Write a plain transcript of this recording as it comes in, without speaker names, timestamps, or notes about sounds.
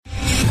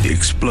The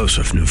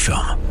explosive new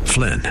film,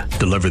 Flynn,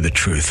 deliver the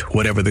truth,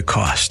 whatever the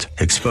cost,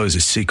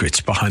 exposes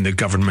secrets behind the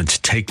government's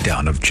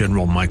takedown of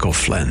General Michael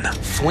Flynn.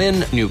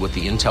 Flynn knew what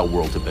the intel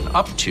world had been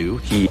up to.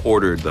 He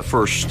ordered the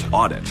first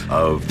audit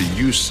of the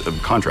use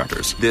of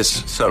contractors.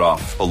 This set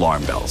off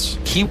alarm bells.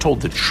 He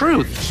told the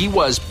truth. He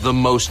was the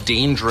most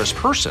dangerous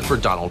person for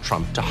Donald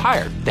Trump to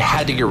hire. They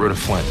had to get rid of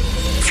Flynn.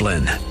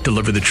 Flynn,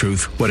 deliver the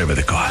truth, whatever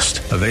the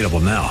cost. Available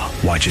now.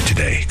 Watch it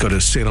today. Go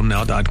to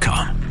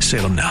salemnow.com.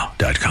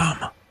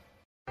 salemnow.com.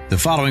 The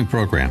following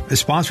program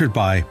is sponsored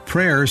by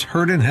Prayers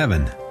Heard in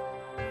Heaven.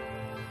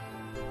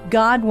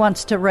 God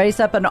wants to raise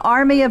up an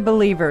army of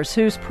believers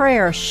whose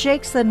prayer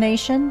shakes the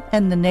nation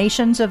and the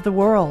nations of the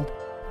world.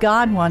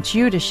 God wants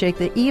you to shake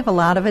the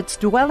evil out of its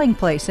dwelling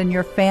place in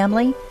your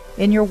family,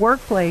 in your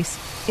workplace,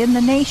 in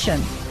the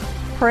nation.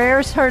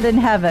 Prayers Heard in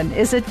Heaven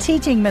is a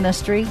teaching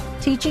ministry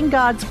teaching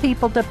God's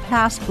people to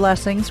pass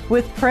blessings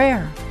with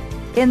prayer.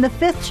 In the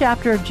 5th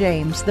chapter of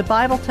James, the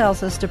Bible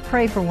tells us to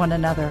pray for one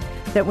another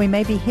that we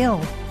may be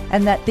healed,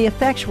 and that the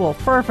effectual,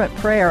 fervent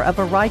prayer of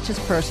a righteous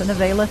person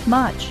availeth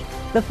much.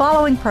 The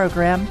following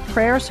program,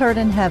 Prayers Heard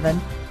in Heaven,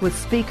 with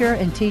speaker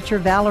and teacher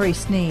Valerie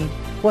Sneed,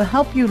 will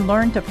help you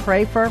learn to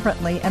pray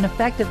fervently and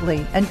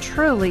effectively and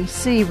truly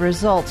see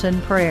results in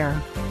prayer.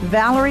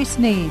 Valerie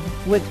Sneed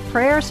with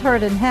Prayers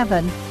Heard in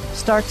Heaven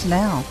starts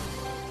now.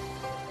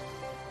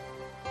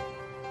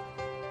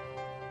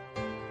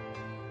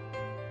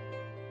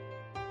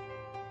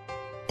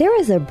 There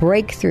is a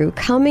breakthrough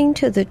coming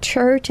to the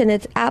church, and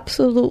it's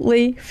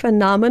absolutely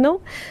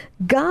phenomenal.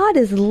 God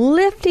is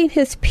lifting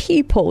his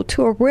people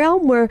to a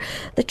realm where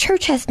the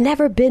church has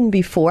never been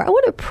before. I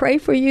want to pray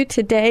for you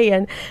today,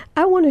 and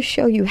I want to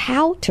show you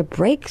how to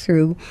break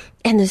through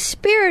in the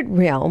spirit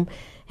realm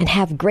and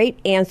have great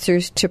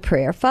answers to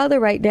prayer. Father,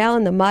 right now,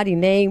 in the mighty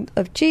name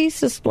of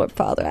Jesus, Lord,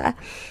 Father, I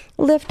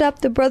lift up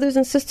the brothers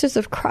and sisters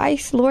of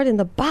Christ, Lord, in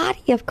the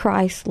body of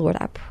Christ, Lord.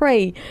 I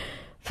pray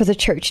for the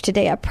church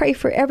today. I pray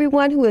for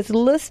everyone who is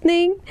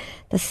listening,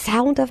 the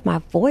sound of my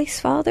voice,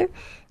 Father.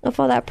 And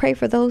Father, I pray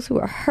for those who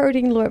are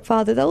hurting, Lord,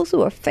 Father, those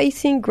who are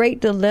facing great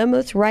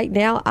dilemmas right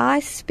now. I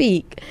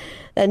speak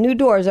that new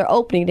doors are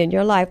opening in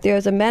your life. There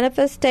is a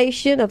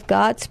manifestation of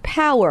God's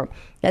power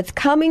that's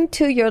coming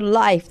to your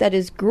life that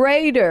is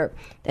greater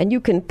than you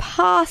can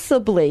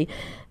possibly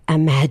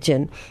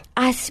imagine.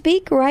 I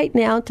speak right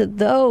now to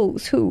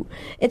those who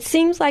it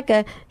seems like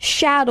a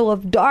shadow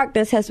of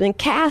darkness has been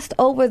cast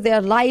over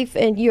their life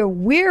and you're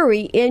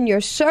weary in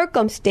your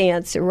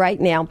circumstance right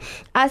now.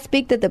 I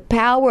speak that the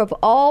power of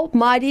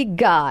Almighty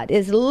God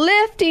is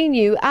lifting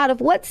you out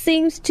of what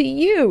seems to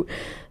you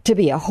to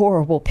be a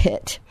horrible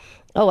pit.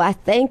 Oh, I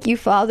thank you,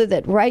 Father,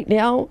 that right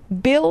now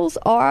bills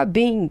are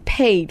being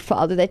paid,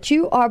 Father, that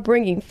you are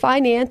bringing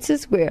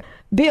finances where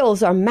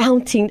bills are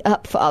mounting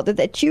up, Father,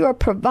 that you are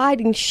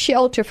providing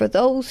shelter for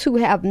those who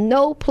have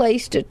no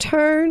place to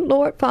turn,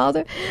 Lord,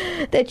 Father,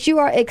 that you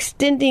are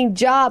extending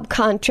job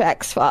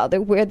contracts,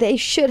 Father, where they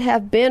should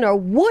have been or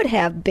would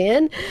have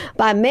been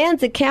by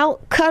man's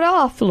account cut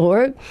off,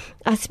 Lord.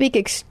 I speak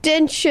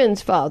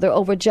extensions, Father,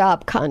 over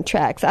job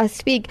contracts. I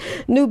speak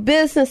new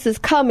businesses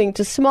coming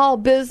to small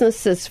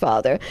businesses,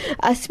 Father.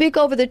 I speak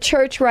over the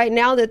church right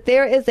now that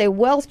there is a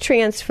wealth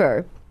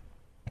transfer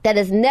that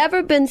has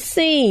never been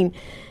seen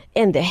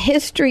in the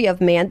history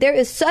of man. There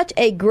is such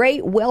a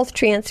great wealth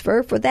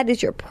transfer, for that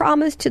is your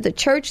promise to the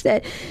church,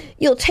 that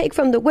you'll take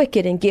from the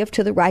wicked and give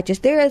to the righteous.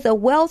 There is a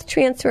wealth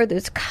transfer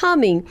that's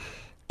coming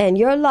in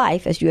your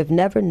life as you have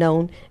never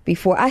known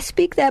before. I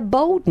speak that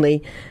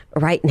boldly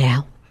right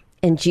now.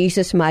 In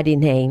Jesus' mighty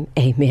name,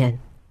 amen.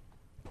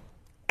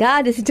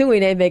 God is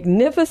doing a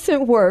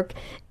magnificent work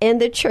in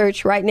the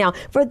church right now.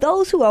 For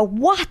those who are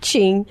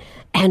watching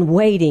and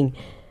waiting,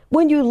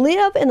 when you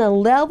live in a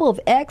level of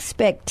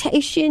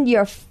expectation,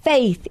 your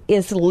faith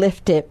is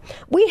lifted.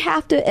 We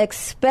have to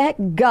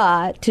expect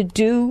God to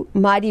do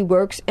mighty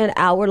works in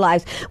our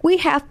lives. We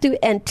have to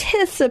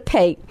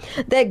anticipate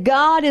that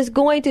God is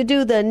going to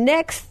do the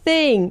next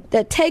thing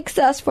that takes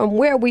us from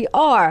where we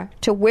are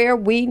to where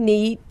we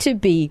need to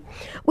be.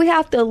 We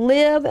have to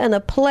live in a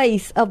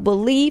place of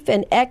belief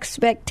and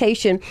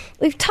expectation.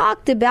 We've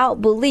talked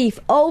about belief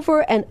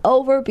over and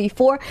over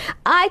before.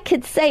 I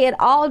could say it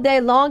all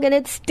day long and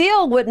it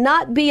still would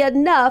not be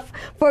enough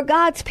for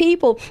God's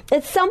people.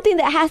 It's something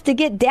that has to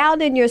get down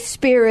in your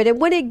spirit.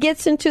 And when it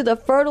gets into the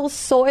fertile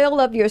soil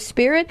of your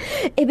spirit,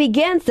 it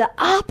begins to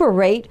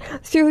operate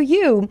through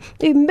you.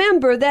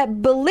 Remember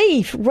that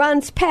belief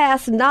runs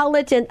past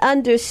knowledge and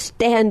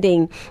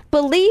understanding.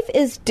 Belief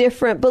is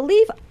different.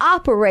 Belief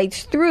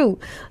operates through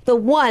the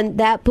one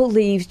that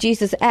believes.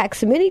 Jesus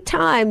asks many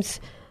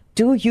times,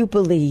 do you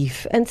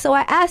believe? And so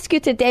I ask you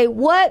today,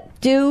 what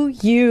do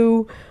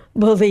you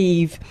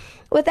believe?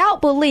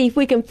 Without belief,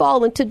 we can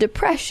fall into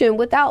depression.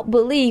 Without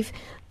belief,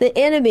 the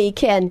enemy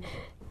can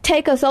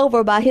take us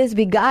over by his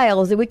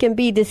beguiles, and we can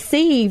be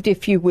deceived,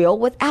 if you will,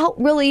 without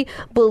really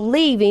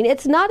believing.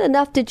 It's not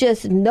enough to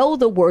just know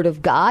the Word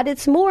of God.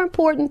 It's more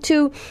important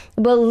to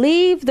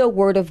believe the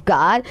Word of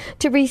God,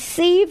 to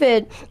receive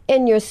it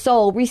in your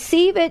soul,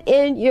 receive it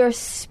in your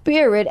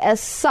spirit as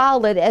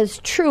solid, as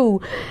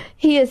true.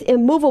 He is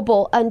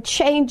immovable,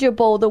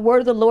 unchangeable. The Word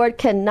of the Lord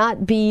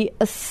cannot be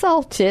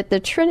assaulted. The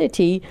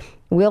Trinity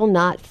will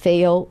not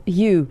fail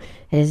you.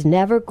 It is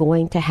never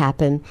going to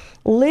happen.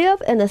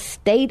 Live in a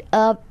state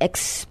of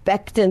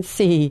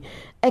expectancy,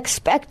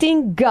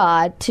 expecting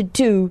God to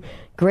do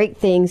great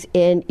things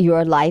in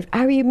your life.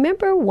 I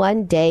remember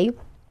one day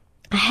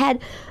I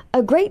had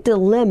a great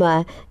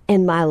dilemma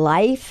in my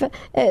life.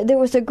 There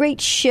was a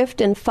great shift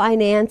in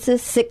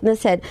finances.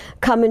 Sickness had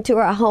come into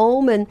our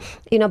home, and,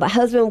 my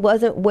husband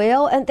wasn't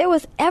well, and there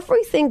was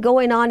everything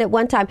going on at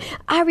one time.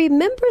 I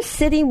remember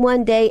sitting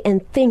one day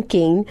and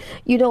thinking,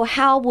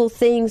 how will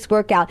things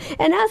work out?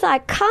 And as I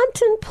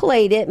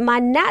contemplated, my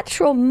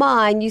natural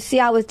mind,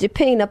 I was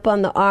depending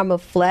upon the arm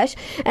of flesh,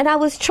 and I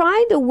was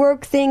trying to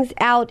work things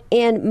out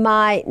in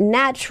my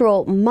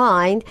natural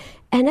mind.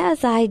 And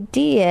as I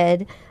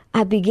did,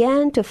 I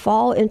began to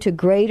fall into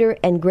greater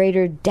and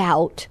greater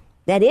doubt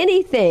that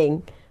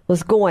anything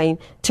was going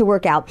to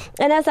work out.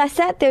 And as I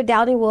sat there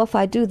doubting, well, if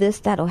I do this,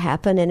 that'll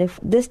happen. And if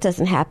this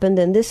doesn't happen,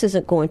 then this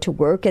isn't going to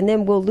work. And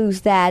then we'll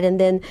lose that. And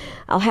then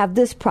I'll have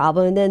this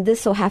problem. And then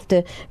this will have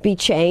to be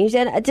changed.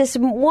 And just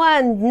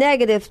one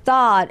negative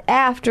thought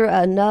after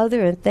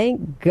another. And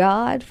thank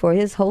God for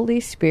his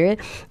Holy Spirit.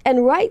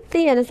 And right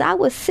then, as I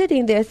was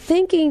sitting there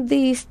thinking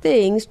these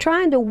things,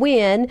 trying to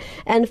win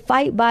and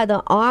fight by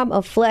the arm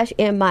of flesh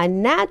in my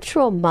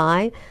natural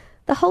mind,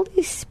 the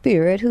Holy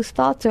Spirit, whose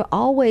thoughts are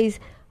always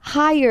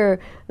higher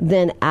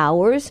than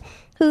ours,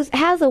 who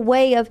has a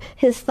way of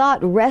his thought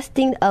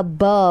resting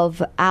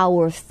above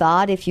our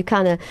thought. If you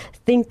kind of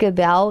think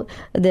about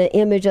the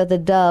image of the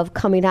dove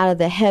coming out of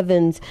the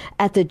heavens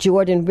at the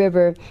Jordan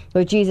River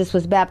where Jesus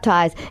was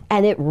baptized,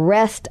 and it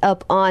rests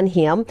up on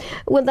him.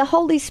 When the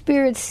Holy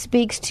Spirit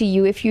speaks to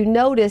you, if you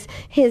notice,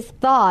 his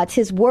thoughts,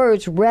 his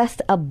words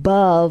rest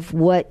above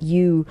what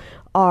you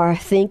are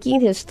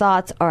thinking. His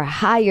thoughts are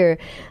higher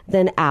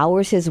than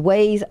ours. His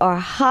ways are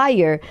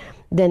higher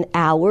than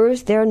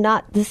ours. They're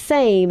not the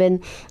same.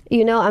 And,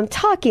 I'm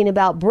talking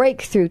about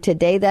breakthrough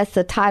today. That's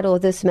the title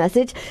of this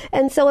message.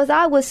 And so as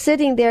I was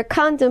sitting there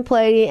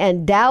contemplating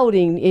and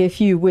doubting,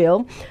 if you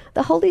will,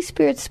 the Holy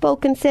Spirit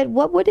spoke and said,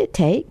 what would it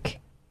take?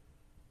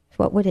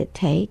 What would it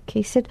take?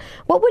 He said,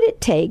 what would it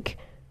take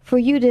for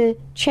you to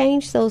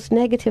change those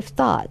negative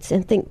thoughts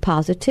and think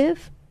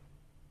positive?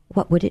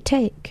 What would it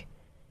take?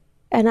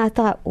 And I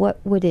thought, what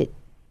would it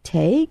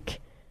take?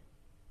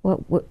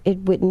 It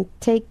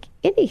wouldn't take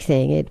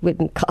anything. It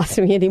wouldn't cost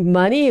me any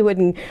money. It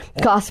wouldn't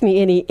cost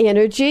me any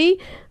energy.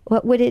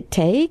 What would it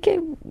take? It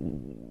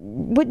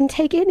wouldn't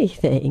take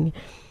anything.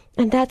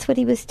 And that's what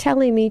he was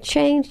telling me.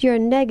 Change your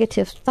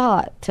negative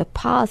thought to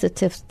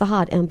positive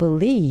thought and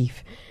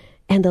believe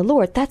in the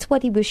Lord. That's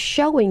what he was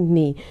showing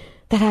me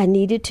that I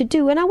needed to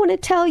do. And I want to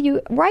tell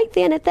you right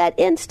then at that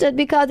instant,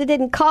 because it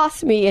didn't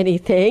cost me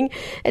anything.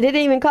 It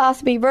didn't even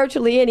cost me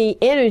virtually any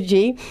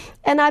energy.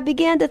 And I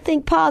began to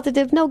think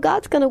positive. No,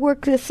 God's going to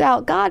work this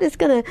out. God is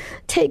going to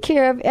take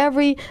care of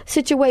every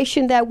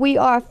situation that we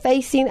are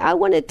facing. I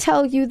want to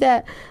tell you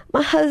that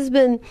my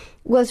husband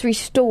was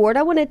restored.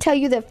 I want to tell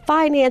you that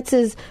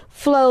finances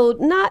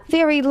flowed not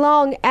very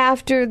long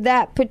after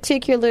that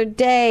particular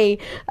day.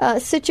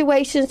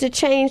 Situations that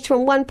changed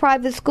from one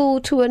private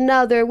school to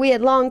another. We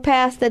had long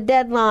passed the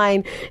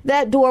deadline.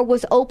 That door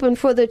was open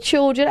for the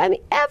children. I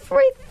mean,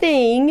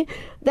 everything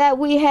that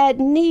we had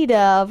need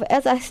of.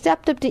 As I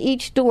stepped up to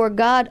each door,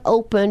 God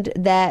opened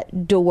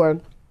that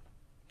door.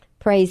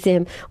 Praise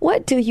him.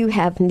 What do you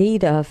have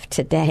need of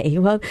today?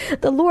 Well,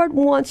 the Lord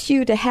wants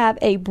you to have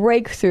a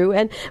breakthrough,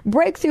 and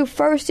breakthrough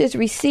first is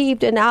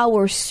received in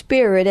our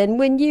spirit. And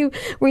when you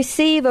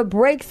receive a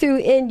breakthrough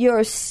in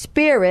your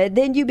spirit,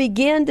 then you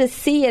begin to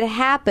see it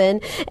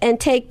happen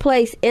and take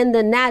place in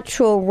the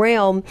natural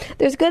realm.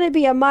 There's going to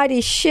be a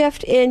mighty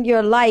shift in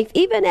your life.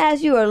 Even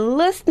as you are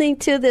listening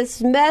to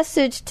this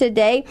message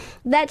today,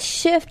 that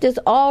shift is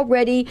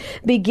already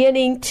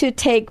beginning to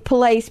take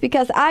place,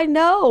 because I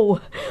know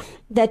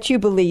that you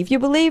believe. You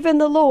believe in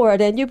the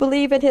Lord, and you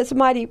believe in his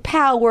mighty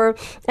power,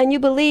 and you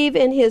believe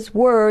in his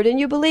word,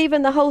 and you believe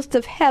in the host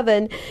of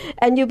heaven,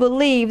 and you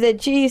believe that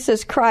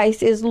Jesus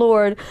Christ is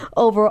Lord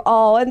over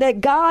all, and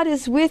that God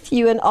is with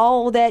you in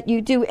all that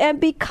you do. And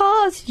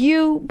because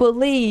you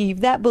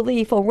believe, that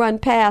belief will run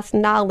past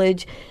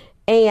knowledge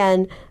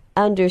and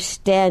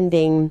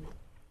understanding.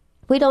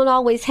 We don't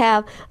always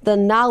have the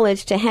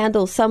knowledge to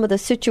handle some of the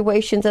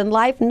situations in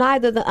life,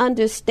 neither the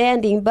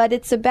understanding, but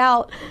it's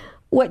about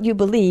what you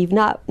believe,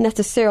 not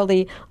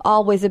necessarily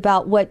always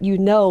about what you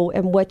know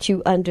and what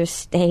you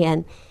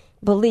understand.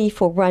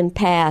 Belief will run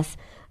past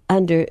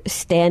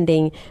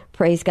understanding.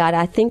 Praise God.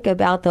 I think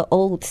about the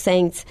old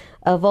saints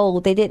of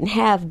old. They didn't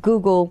have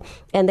Google,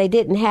 and they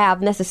didn't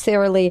have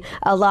necessarily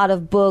a lot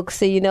of books,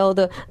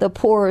 the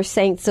poorer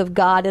saints of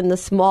God in the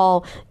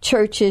small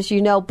churches,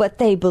 but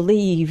they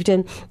believed.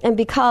 And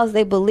because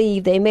they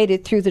believed, they made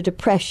it through the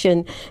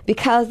Depression.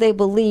 Because they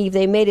believed,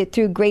 they made it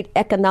through great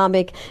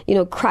economic,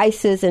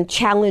 crisis and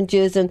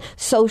challenges and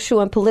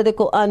social and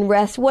political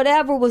unrest,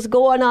 whatever was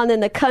going on in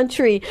the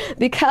country,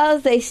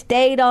 because they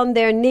stayed on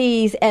their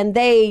knees and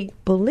they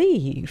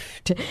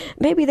believed.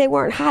 Maybe they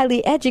weren't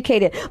highly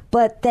educated,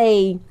 but they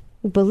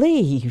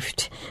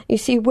believed. You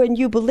see, when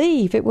you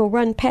believe, it will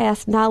run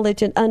past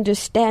knowledge and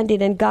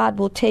understanding, and God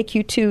will take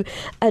you to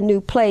a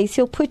new place.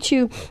 He'll put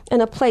you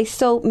in a place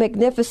so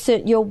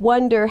magnificent, you'll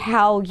wonder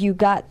how you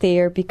got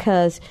there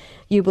because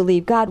you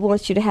believe. God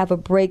wants you to have a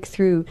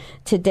breakthrough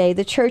today.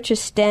 The church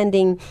is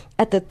standing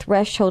at the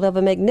threshold of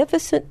a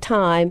magnificent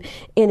time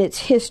in its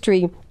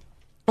history,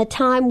 a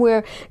time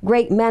where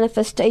great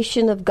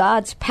manifestation of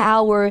God's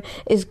power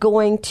is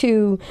going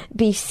to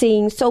be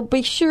seen. So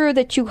be sure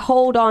that you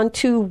hold on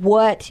to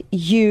what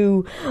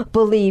you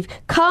believe.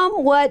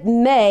 Come what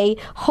may,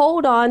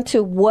 hold on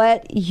to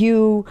what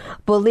you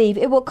believe.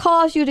 It will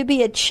cause you to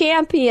be a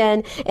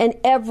champion in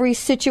every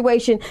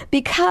situation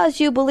because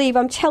you believe.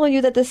 I'm telling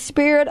you that the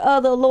Spirit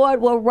of the Lord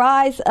will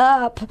rise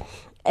up.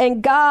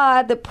 And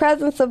God, the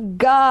presence of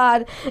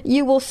God,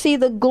 you will see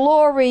the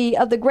glory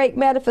of the great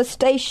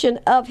manifestation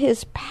of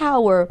His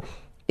power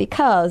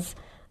because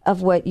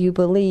of what you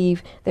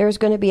believe. There's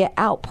going to be an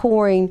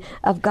outpouring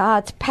of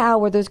God's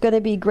power. There's going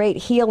to be great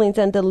healings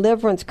and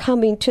deliverance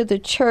coming to the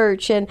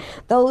church. And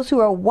those who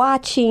are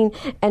watching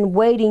and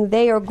waiting,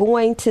 they are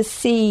going to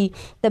see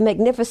the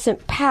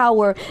magnificent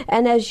power.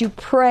 And as you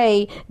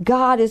pray,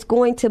 God is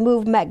going to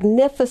move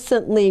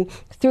magnificently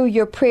through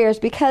your prayers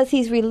because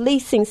He's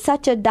releasing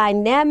such a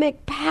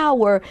dynamic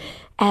power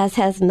as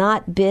has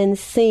not been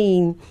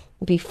seen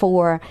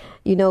before.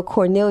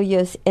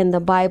 Cornelius in the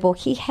Bible,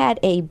 he had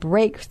a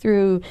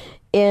breakthrough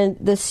in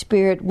the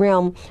spirit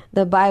realm.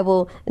 The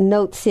Bible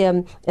notes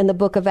him in the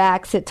book of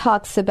Acts. It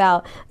talks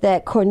about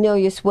that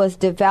Cornelius was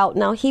devout.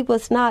 Now, he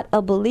was not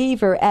a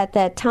believer at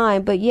that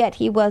time, but yet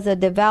he was a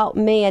devout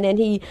man, and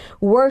he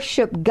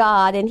worshiped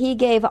God, and he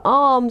gave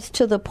alms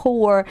to the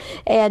poor,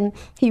 and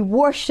he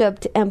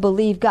worshiped and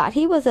believed God.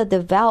 He was a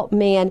devout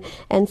man.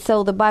 And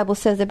so the Bible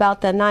says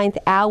about the 9th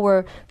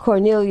hour,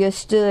 Cornelius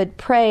stood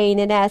praying,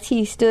 and as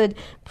he stood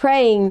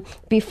praying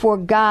before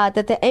God,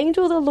 that the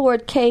angel of the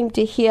Lord came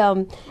to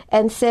him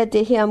and said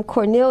to him,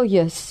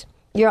 Cornelius,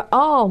 your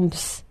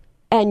alms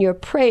and your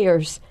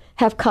prayers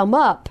have come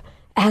up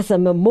as a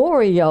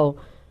memorial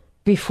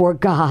before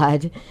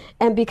God.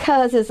 And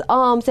because his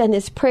alms and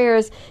his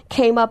prayers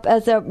came up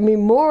as a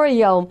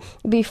memorial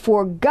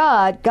before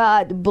God,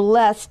 God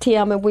blessed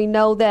him. And we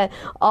know that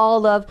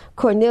all of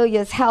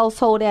Cornelius'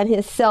 household and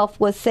himself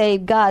was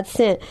saved. God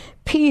sent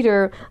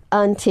Peter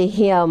unto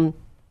him.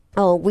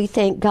 Oh, we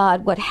thank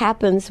God what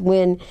happens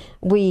when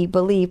we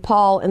believe.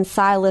 Paul and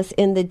Silas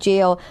in the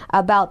jail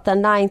about the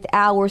 9th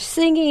hour,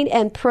 singing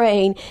and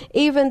praying,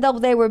 even though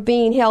they were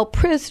being held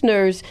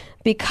prisoners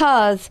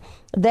because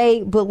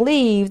they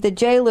believed. The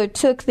jailer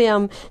took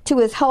them to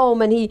his home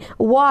and he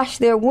washed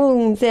their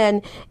wounds,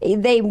 and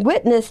they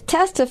witnessed,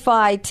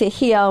 testified to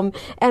him.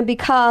 And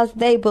because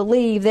they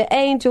believed, the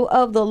angel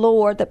of the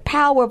Lord, the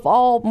power of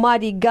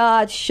Almighty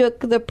God,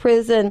 shook the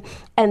prison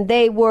and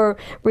they were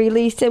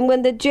released. And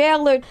when the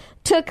jailer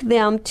took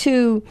them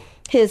to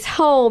his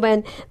home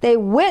and they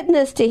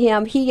witnessed to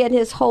him, he and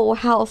his whole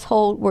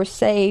household were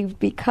saved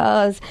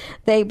because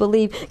they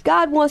believe.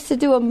 God wants to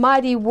do a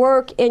mighty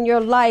work in your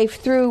life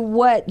through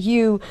what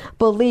you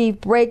believe.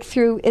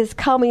 Breakthrough is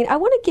coming. I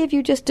want to give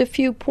you just a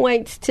few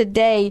points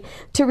today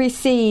to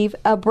receive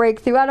a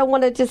breakthrough. I don't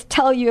want to just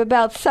tell you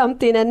about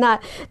something and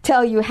not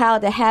tell you how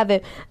to have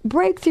it.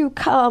 Breakthrough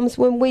comes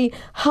when we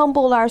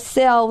humble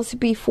ourselves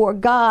before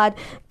God.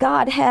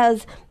 God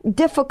has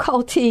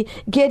difficulty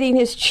getting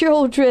His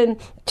children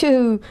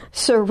to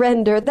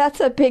surrender.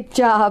 That's a big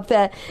job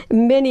that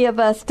many of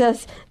us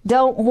just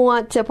don't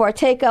want to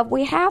partake of.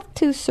 We have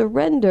to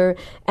surrender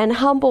and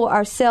humble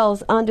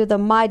ourselves under the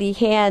mighty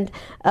hand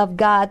of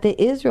God.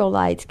 The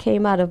Israelites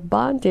came out of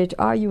bondage.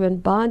 Are you in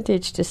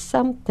bondage to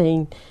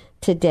something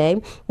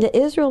today? The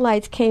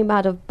Israelites came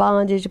out of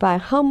bondage by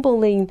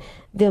humbling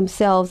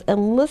themselves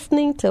and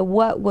listening to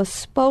what was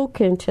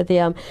spoken to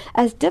them.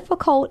 As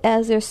difficult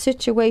as their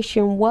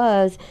situation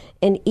was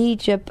in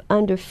Egypt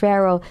under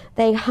Pharaoh,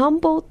 they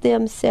humbled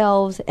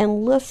themselves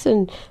and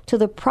listened to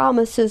the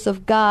promises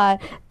of God.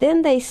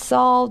 Then they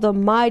saw the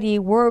mighty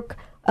work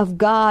of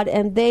God,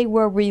 and they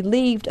were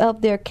relieved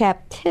of their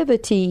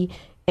captivity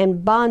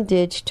and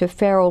bondage to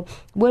Pharaoh.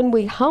 When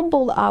we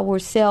humble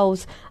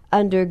ourselves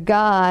under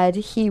God,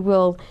 He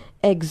will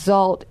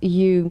exalt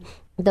you.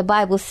 The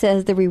Bible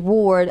says the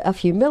reward of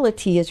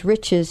humility is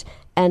riches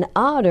and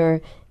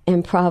honor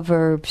in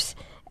Proverbs.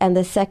 And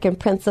the second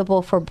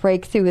principle for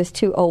breakthrough is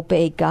to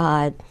obey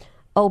God.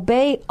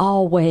 Obey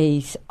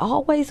always.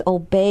 Always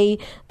obey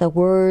the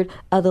word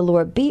of the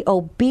Lord. Be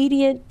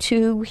obedient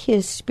to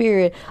his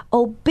spirit.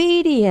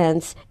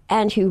 Obedience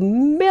and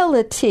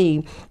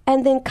humility.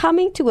 And then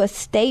coming to a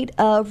state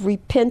of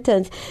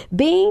repentance.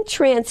 Being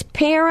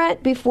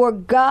transparent before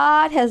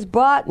God has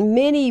brought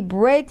many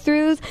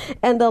breakthroughs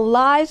in the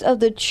lives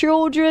of the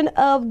children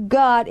of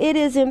God. It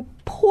is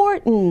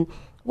important.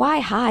 Why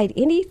hide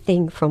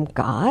anything from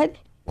God?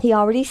 He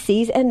already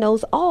sees and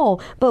knows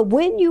all. But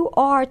when you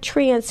are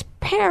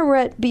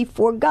transparent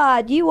before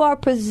God, you are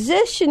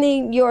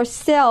positioning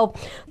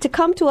yourself to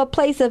come to a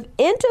place of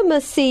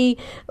intimacy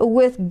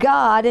with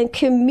God and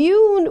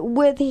commune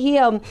with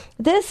him.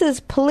 This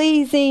is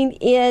pleasing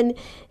in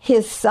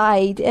his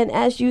sight. And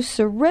as you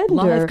surrender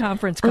live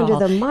conference call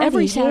under the mighty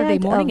every Saturday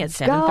morning at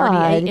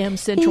 7:30 a.m.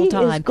 Central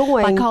Time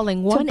by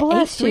calling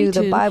 1-832-895-9654.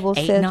 The Bible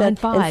says that in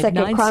 2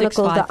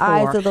 Chronicles, the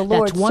eyes of the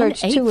Lord search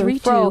to and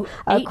fro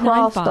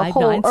across the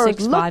whole earth,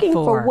 looking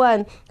for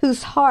one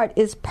whose heart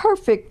is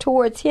perfect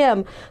towards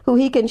him, who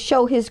he can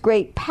show his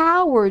great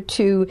power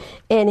to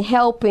in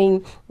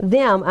helping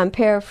them. I'm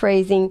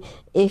paraphrasing,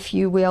 if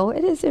you will.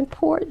 It is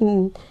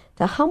important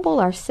to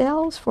humble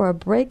ourselves for a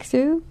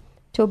breakthrough,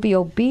 to be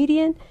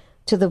obedient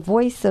to the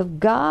voice of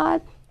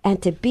God, and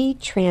to be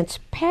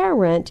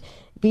transparent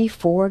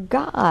before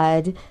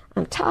God.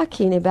 I'm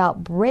talking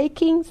about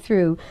breaking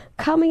through,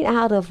 coming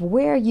out of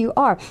where you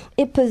are.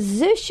 It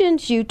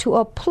positions you to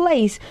a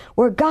place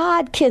where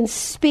God can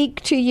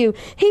speak to you.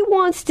 He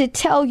wants to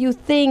tell you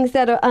things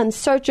that are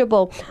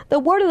unsearchable. The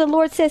word of the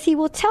Lord says he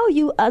will tell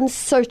you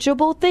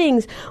unsearchable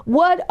things.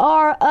 What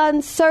are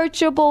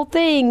unsearchable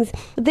things?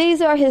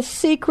 These are his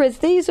secrets.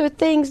 These are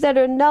things that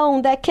are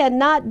known, that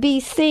cannot be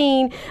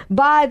seen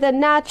by the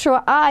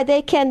natural eye.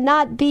 They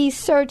cannot be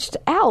searched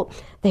out.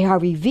 They are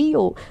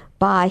revealed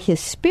by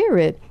his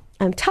Spirit.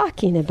 I'm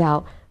talking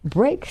about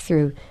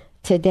breakthrough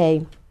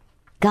today.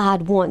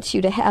 God wants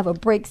you to have a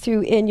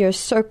breakthrough in your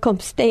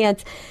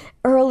circumstance.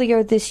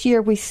 Earlier this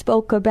year, we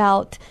spoke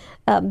about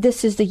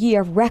this is the year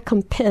of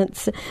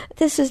recompense.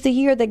 This is the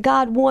year that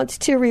God wants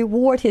to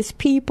reward his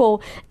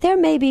people. There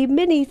may be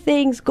many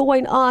things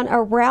going on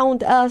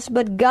around us,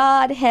 but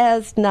God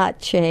has not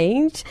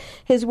changed.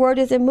 His word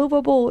is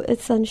immovable.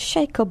 It's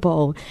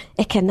unshakable.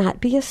 It cannot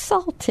be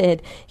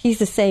assaulted. He's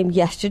the same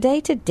yesterday,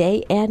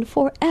 today, and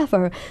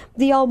forever.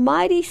 The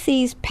Almighty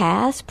sees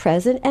past,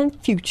 present, and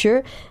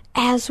future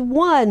as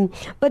one.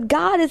 But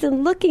God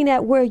isn't looking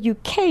at where you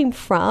came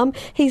from.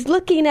 He's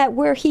looking at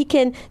where he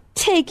can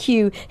take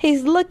you.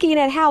 He's looking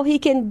at how he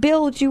can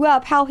build you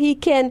up, how he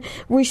can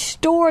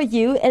restore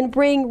you and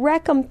bring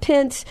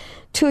recompense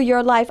to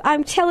your life.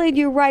 I'm telling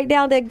you right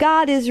now that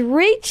God is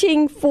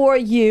reaching for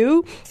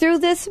you through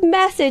this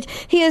message.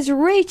 He is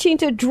reaching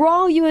to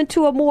draw you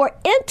into a more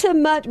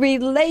intimate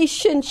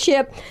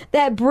relationship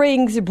that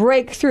brings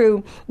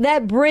breakthrough,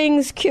 that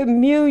brings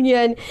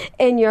communion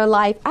in your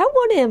life. I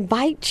want to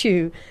invite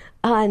you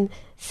on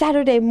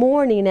Saturday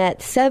morning at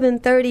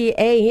 7:30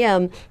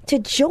 a.m. to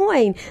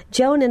join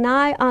Joan and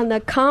I on the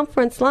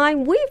conference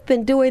line. We've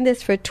been doing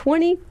this for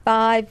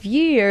 25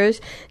 years,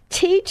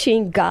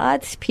 teaching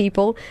God's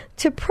people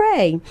to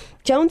pray.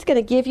 Joan's going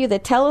to give you the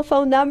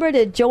telephone number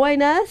to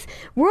join us.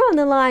 We're on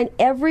the line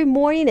every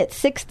morning at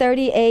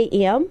 6:30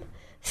 a.m.,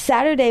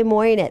 Saturday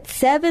morning at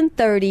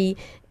 7:30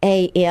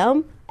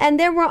 a.m., and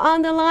then we're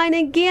on the line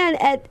again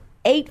at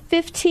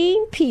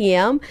 8:15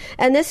 p.m.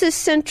 and this is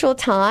Central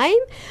Time,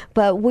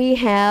 but we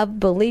have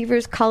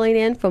believers calling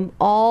in from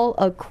all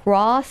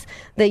across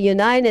the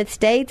United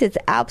States. It's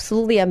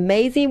absolutely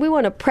amazing. We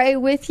want to pray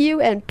with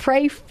you and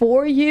pray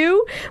for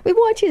you. We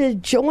want you to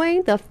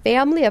join the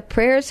family of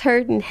Prayers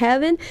Heard in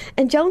Heaven,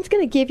 and Joan's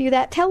going to give you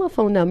that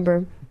telephone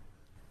number.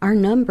 Our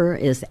number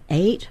is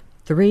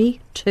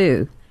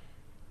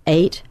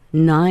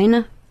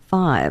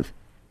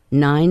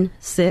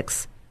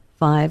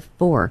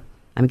 832-895-9654.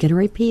 I'm going to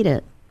repeat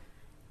it,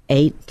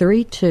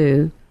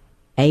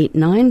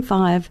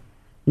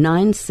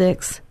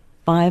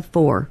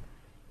 832-895-9654.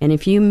 And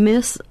if you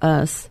miss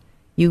us,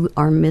 you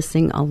are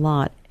missing a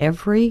lot.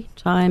 Every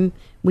time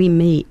we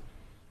meet,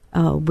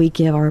 we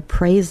give our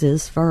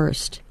praises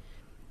first.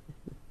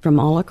 From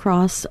all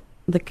across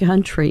the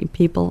country,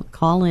 people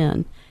call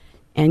in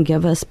and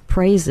give us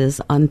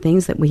praises on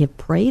things that we have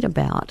prayed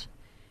about,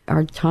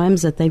 or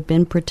times that they've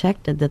been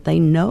protected, that they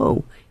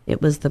know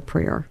it was the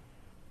prayer.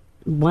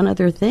 One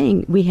other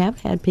thing, we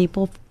have had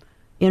people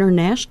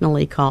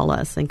internationally call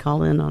us and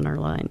call in on our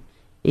line,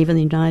 even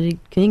the United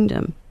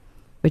Kingdom,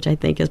 which I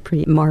think is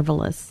pretty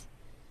marvelous.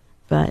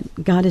 But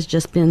God has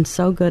just been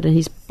so good, and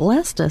he's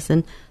blessed us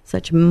in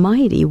such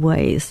mighty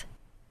ways.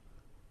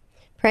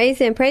 Praise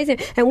Him, praise Him.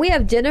 And we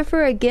have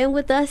Jennifer again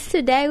with us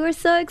today. We're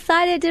so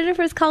excited.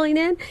 Jennifer's calling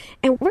in.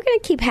 And we're going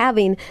to keep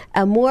having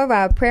more of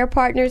our prayer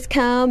partners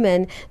come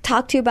and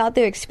talk to you about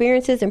their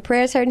experiences in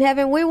Prayers Heard in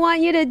Heaven. We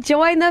want you to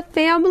join the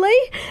family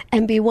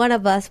and be one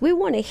of us. We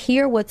want to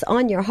hear what's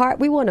on your heart.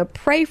 We want to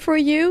pray for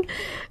you.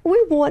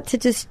 We want to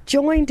just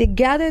join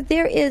together.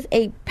 There is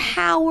a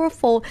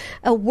powerful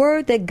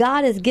word that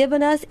God has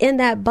given us in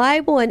that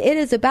Bible, and it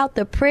is about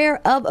the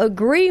prayer of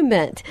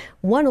agreement.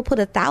 One will put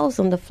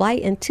 1,000 to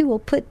flight, and two will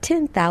put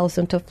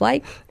 10,000 to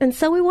flight. And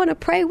so we want to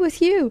pray with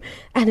you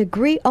and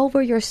agree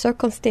over your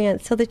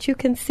circumstance so that you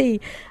can see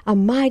a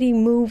mighty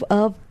move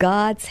of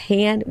God's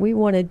hand. We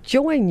want to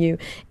join you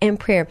in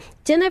prayer.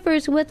 Jennifer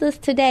is with us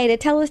today to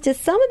tell us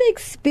just some of the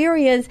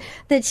experience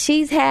that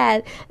she's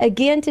had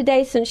again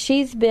today since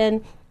she's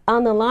been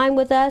on the line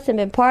with us and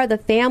been part of the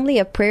family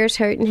of Prayers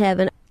Heard in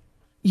Heaven.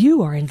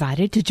 You are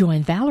invited to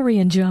join Valerie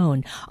and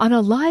Joan on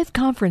a live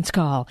conference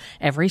call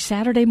every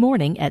Saturday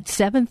morning at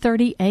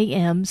 7:30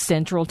 a.m.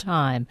 Central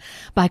Time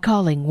by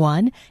calling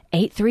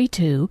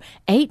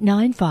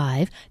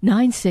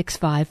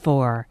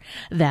 1-832-895-9654.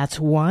 That's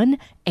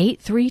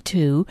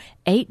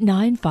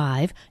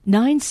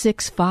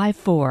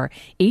 1-832-895-9654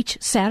 each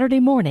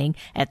Saturday morning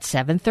at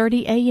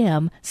 7:30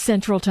 a.m.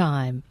 Central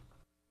Time.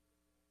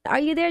 Are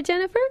you there,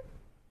 Jennifer?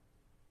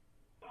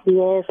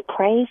 Yes,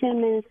 praise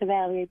Him, Minister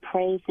Valerie.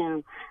 Praise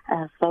Him.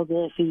 So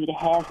good for you to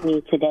have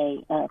me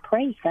today.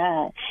 Praise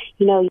God.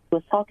 You know, you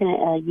was talking,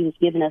 you was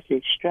giving us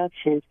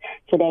instructions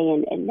today,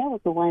 and that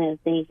was one of the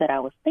things that I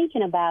was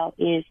thinking about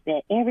is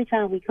that every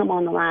time we come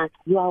on the line,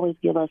 you always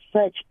give us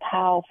such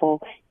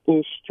powerful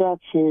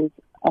instructions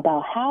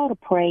about how to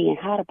pray and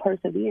how to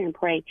persevere and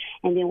pray,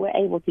 and then we're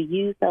able to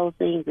use those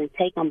things and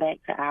take them back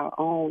to our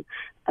own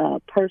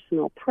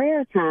personal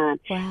prayer time.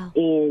 Wow.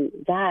 And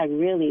God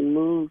really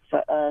moves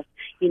for us,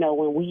 you know,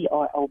 when we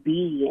are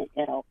obedient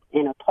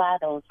and apply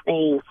those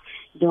things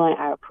during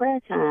our prayer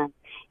time.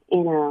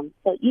 And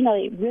so, you know,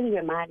 it really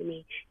reminded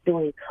me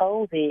during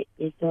COVID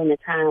is during the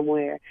time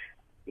where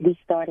we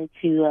started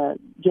to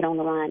get on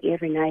the line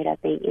every night, I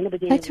think. In the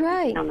beginning, that's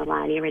right. We get on the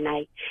line every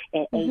night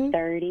at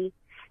 8:30.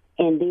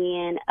 And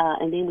then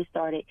we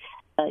started,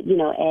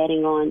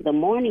 adding on the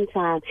morning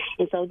time.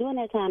 And so during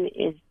that time,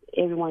 as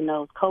everyone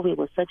knows, COVID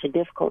was such a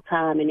difficult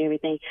time and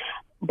everything,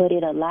 but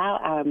it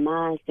allowed our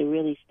minds to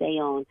really stay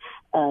on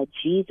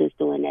Jesus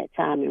during that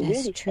time and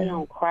really stay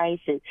on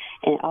Christ and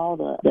all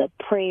the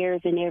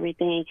prayers and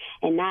everything,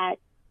 and not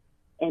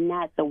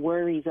the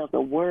worries of the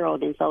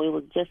world. And so it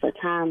was just a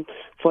time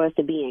for us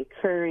to be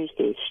encouraged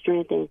and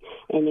strengthened,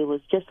 and it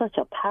was just such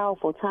a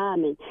powerful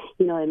time. And,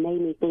 you know, it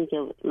made me think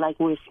of like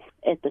we're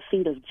at the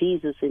feet of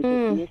Jesus and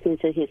just listening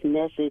to His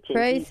message and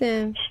praise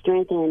Him,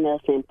 strengthening us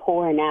and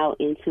pouring out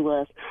into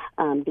us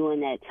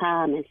during that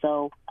time. And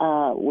so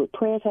with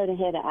Prayers Heard in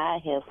Heaven, I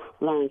have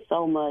learned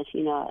so much,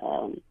 you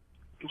know,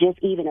 just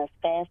even us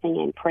fasting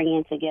and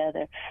praying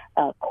together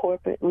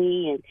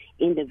corporately and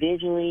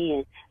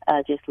individually,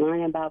 and just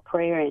learning about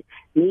prayer, and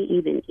me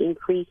even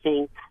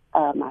increasing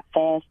my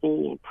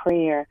fasting and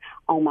prayer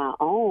on my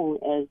own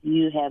as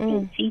you have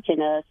been teaching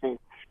us. And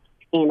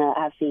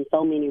I've seen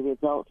so many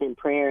results in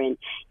prayer. And,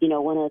 you know,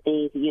 one of the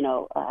things, you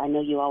know, I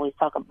know you always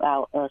talk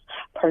about us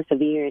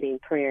persevering in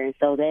prayer. And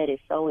so that is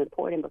so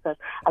important because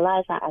a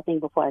lot of times I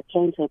think before I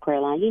came to a prayer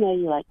line, you know,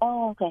 you're like,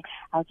 oh, okay,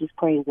 I'll just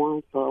pray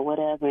once or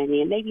whatever. And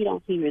then maybe you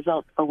don't see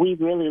results. But we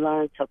really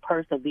learned to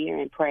persevere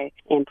in prayer.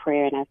 And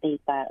I think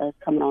by us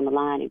coming on the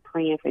line and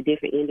praying for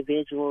different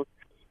individuals,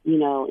 you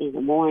know, in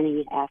the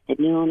morning,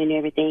 afternoon, and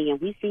everything,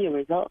 and we see a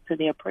result to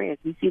their prayers.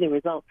 We see the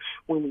results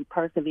when we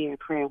persevere in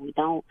prayer. We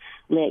don't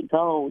let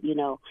go. You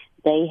know,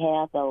 they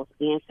have those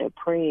answered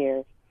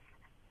prayers.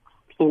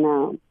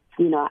 And,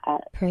 you know,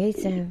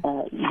 praise Him.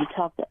 I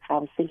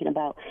was thinking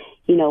about,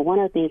 you know, one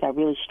of the things I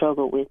really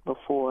struggled with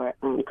before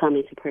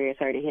coming to Prayers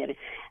Heard in Heaven,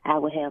 I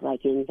would have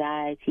like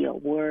anxiety or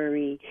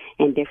worry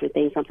and different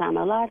things. Sometimes,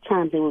 a lot of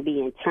times it would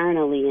be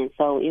internally, and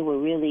so it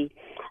would really,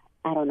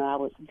 I don't know, I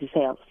would just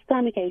have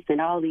stomach aches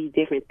and all these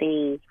different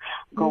things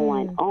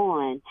going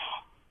on.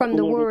 From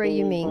the worry,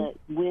 you mean? But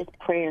with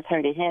Prayers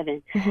Heard in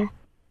Heaven,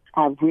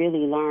 I've really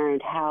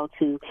learned how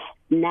to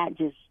not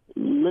just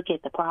look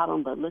at the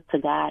problem, but look to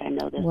God. I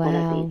know that's one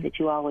of the things that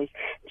you always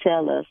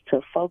tell us, to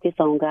focus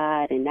on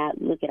God and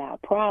not look at our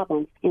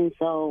problems. And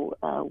so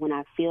when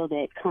I feel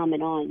that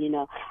coming on, you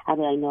know, I'll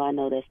be like, no, I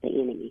know that's the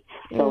enemy.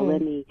 So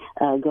let me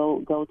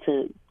go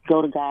to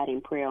God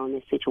in prayer on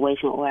this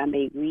situation, or I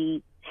may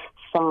read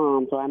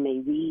Psalms, or I may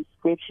read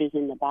scriptures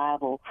in the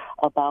Bible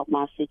about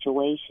my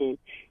situation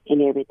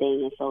and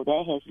everything. And so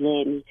that has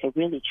led me to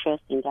really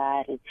trust in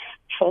God and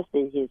trust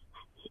in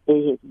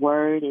His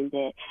word, and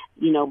that,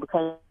 you know,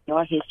 because we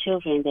are His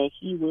children, that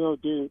He will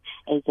do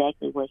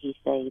exactly what He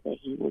say that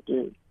He will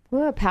do.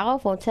 What a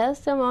powerful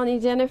testimony,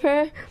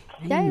 Jennifer.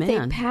 Amen. That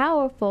is a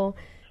powerful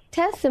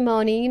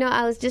testimony. You know,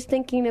 I was just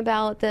thinking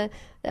about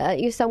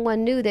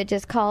someone new that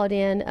just called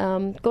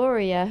in,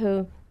 Gloria,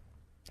 who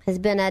has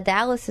been a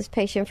dialysis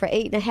patient for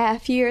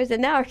 8.5 years,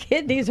 and now her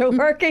kidneys are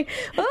working.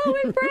 Oh,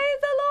 we praise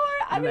the Lord.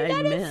 I mean,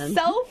 that is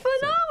so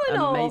phenomenal.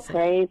 phenomenal. Amazing.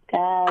 Praise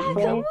God.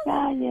 Praise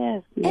God,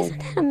 yes. Isn't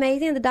that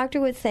amazing? The doctor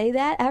would say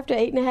that after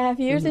 8.5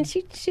 years, and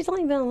she's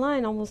only been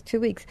online almost 2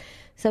 weeks.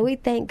 So we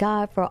thank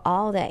God for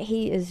all that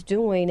He is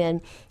doing.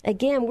 And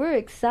again, we're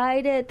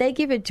excited. Thank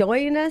you for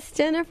joining us,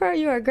 Jennifer.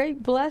 You're a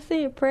great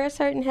blessing in Prayers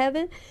Heard in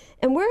Heaven.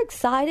 And we're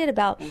excited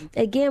about,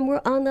 again,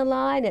 we're on the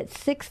line at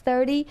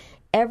 6:30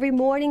 every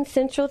morning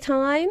Central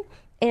Time.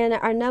 And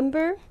our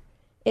number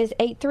is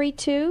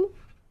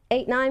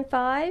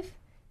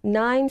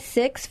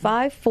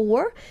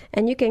 832-895-9654.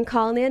 And you can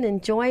call in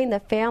and join the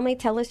family.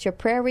 Tell us your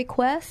prayer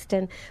request,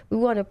 and we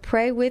want to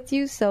pray with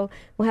you. So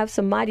we'll have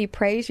some mighty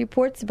praise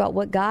reports about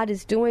what God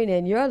is doing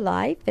in your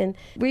life. And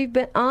we've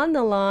been on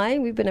the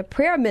line. We've been a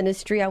prayer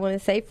ministry, I want to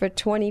say, for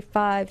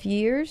 25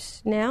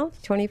 years now,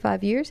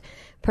 25 years.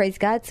 Praise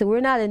God. So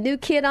we're not a new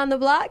kid on the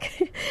block,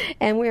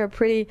 and we're a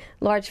pretty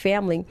large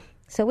family.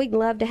 So we'd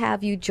love to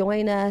have you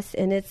join us,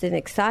 and it's an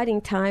exciting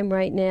time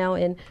right now.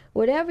 And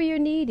whatever your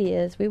need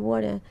is, we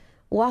want to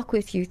walk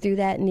with you through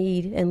that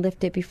need and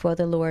lift it before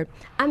the Lord.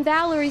 I'm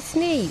Valerie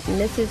Sneed, and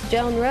this is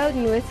Joan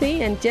Roden with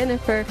me, and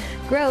Jennifer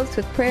Gross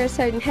with Prayers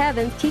Heard in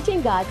Heaven,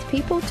 teaching God's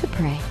people to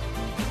pray.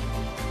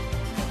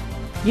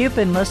 You've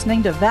been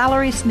listening to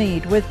Valerie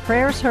Sneed with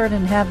Prayers Heard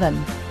in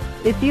Heaven.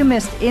 If you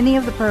missed any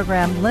of the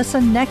program,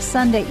 listen next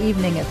Sunday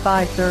evening at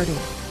 5:30.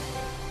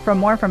 For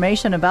more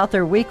information about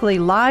their weekly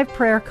live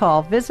prayer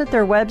call, visit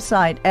their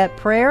website at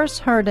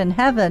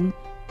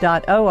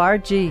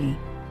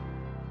prayersheardinheaven.org.